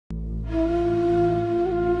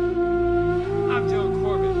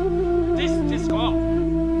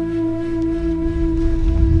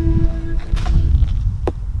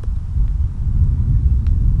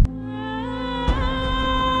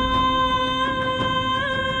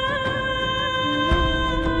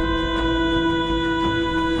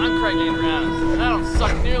I gain rounds, and I don't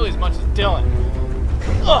suck nearly as much as Dylan.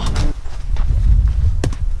 Ugh.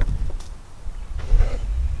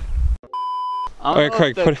 I don't know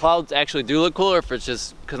if the clouds actually do look cool, or if it's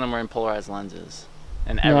just because I'm wearing polarized lenses.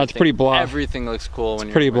 And no, it's pretty blah. Everything looks cool when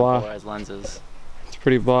you're wearing polarized lenses. It's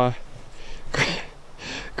pretty blah.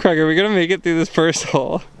 Craig, are we gonna make it through this first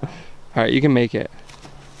hole? All right, you can make it.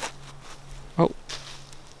 Oh.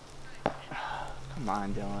 Come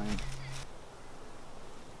on, Dylan.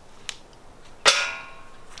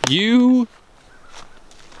 You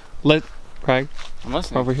let Craig. I'm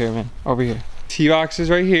listening. Over here, man. Over here. Tee box is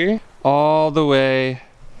right here, all the way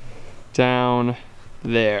down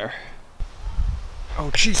there.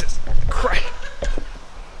 Oh Jesus, Craig.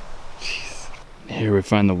 Jeez. Here we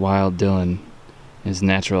find the wild Dylan, his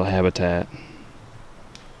natural habitat.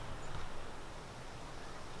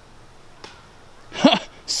 Ha!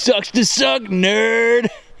 Sucks to suck, nerd.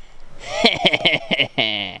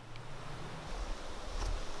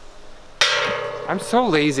 I'm so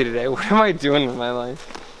lazy today. What am I doing with my life?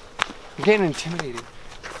 I'm getting intimidated.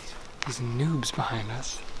 These noobs behind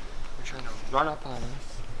us are trying to run up on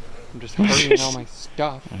us. I'm just hurrying all my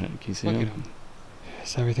stuff. Can you see Look him? at him.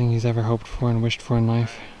 It's everything he's ever hoped for and wished for in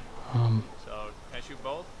life. So, can I shoot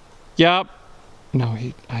both? Yep. No,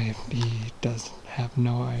 he does have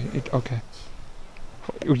no idea. Okay.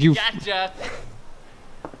 You. Gotcha.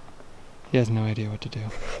 He has no idea what to do.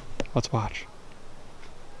 Let's watch.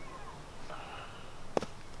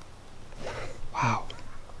 Wow.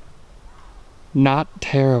 Not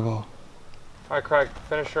terrible. All right, Craig,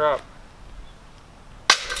 finish her up.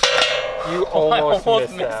 You almost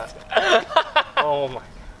missed that. Oh my.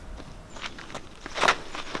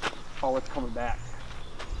 Oh, it's coming back.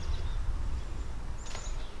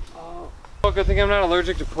 Oh. Oh, good thing I'm not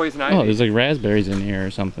allergic to poison ivy. Oh, there's like raspberries in here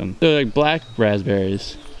or something. They're like black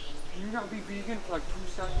raspberries. Can you not be vegan for like 2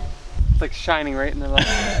 seconds? It's like shining right in the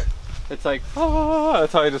light. It's like, oh,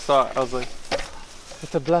 that's how I just saw it. I was like,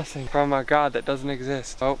 it's a blessing from a God that doesn't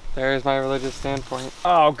exist. Oh, there's my religious standpoint.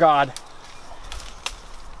 Oh God.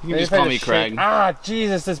 You can just call me Craig. Ah,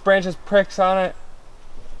 Jesus, this branch has pricks on it.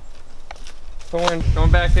 Thorn, going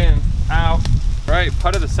back in. Ow. Right,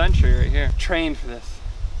 putt of the century right here. Trained for this.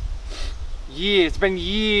 Years, it's been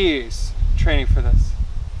years training for this.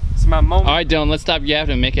 This is my moment. All right, Dylan, let's stop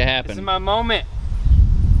yapping and make it happen. This is my moment.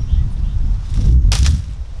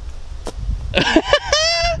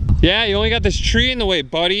 Yeah, you only got this tree in the way,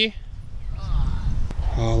 buddy.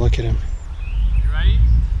 Oh, look at him. You ready?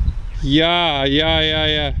 Yeah.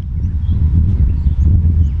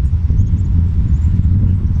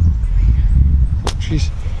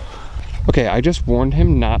 Jeez. Okay, I just warned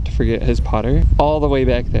him not to forget his putter all the way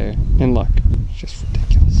back there. And look, it's just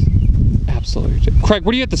ridiculous. Absolutely ridiculous. Craig,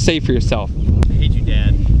 what do you have to say for yourself? I hate you,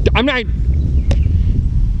 Dad. I'm not...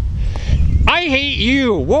 I hate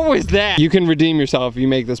you. What was that? You can redeem yourself if you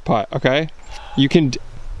make this putt, okay? You can...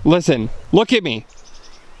 Listen, look at me.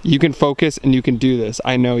 You can focus and you can do this.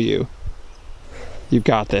 I know you. You've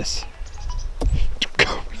got this.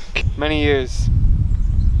 Many years.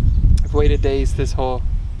 I've waited days. This hole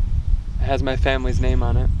has my family's name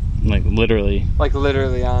on it. Like literally. Like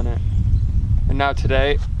literally on it. And now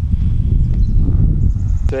today's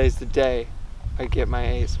the day I get my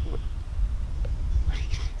ace.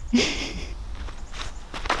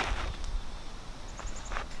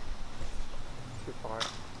 Too far.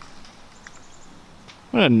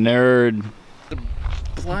 What a nerd. There's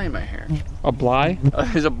a fly in my hair. A fly?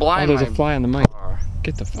 There's a fly Oh, in there's my a fly on the mic. bar.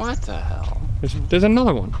 Get the fuck. What the hell? There's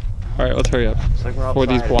another one. All right, let's hurry up. It's like we're Before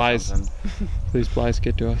these outside or flies, something. these flies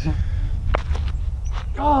get to us.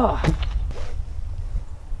 Oh.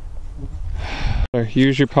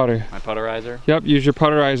 Use your putter. My putterizer? Yep, use your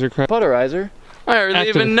putterizer, Craig. Putterizer? I hardly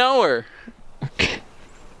even know her. Okay.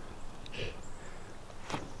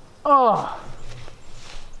 Oh.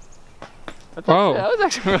 Oh. That was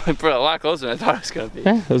actually really a lot closer than I thought it was gonna be.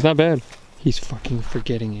 Yeah, that's not bad. He's fucking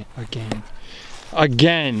forgetting it again.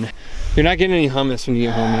 Again. You're not getting any hummus when you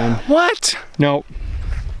get home, man. What? Nope.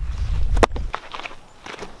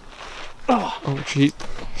 Oh, gee.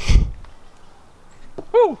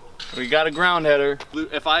 Woo. We got a ground header.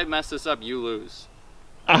 If I mess this up, you lose.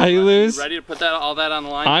 I lose? You ready to put all that on the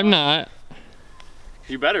line? I'm not.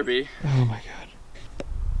 You better be. Oh my god.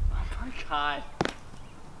 Oh my god.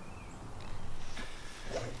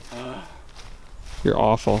 You're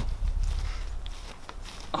awful.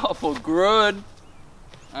 Awful good.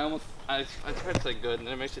 I tried to say good, and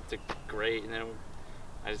then it makes it to great, and then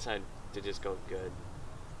I decided to just go good.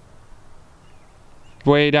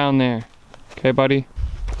 Way down there. Okay, buddy?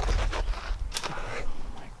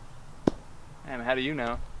 Damn, how do you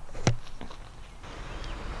know?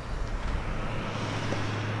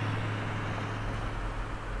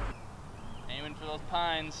 those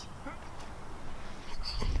pines.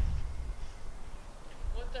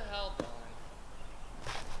 What the hell,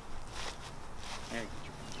 Dylan?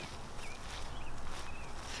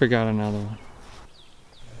 Forgot another one.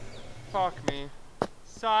 Fuck me.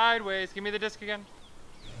 Sideways. Give me the disc again.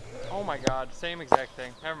 Oh my god, same exact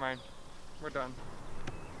thing. Never mind. We're done.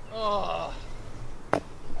 Oh.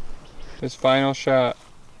 His final shot.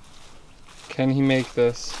 Can he make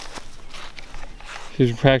this? He's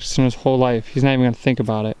been practicing his whole life. He's not even gonna think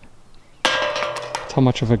about it. That's how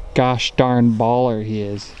much of a gosh darn baller he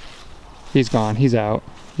is. He's gone. He's out.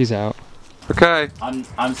 He's out. Okay.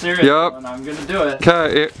 I'm serious. Yep. And I'm gonna do it.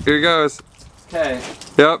 Okay, here he goes. Okay.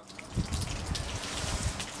 Yep.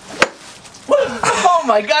 Oh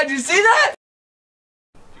my god, you see that?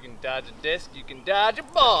 If you can dodge a disc, you can dodge a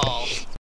ball.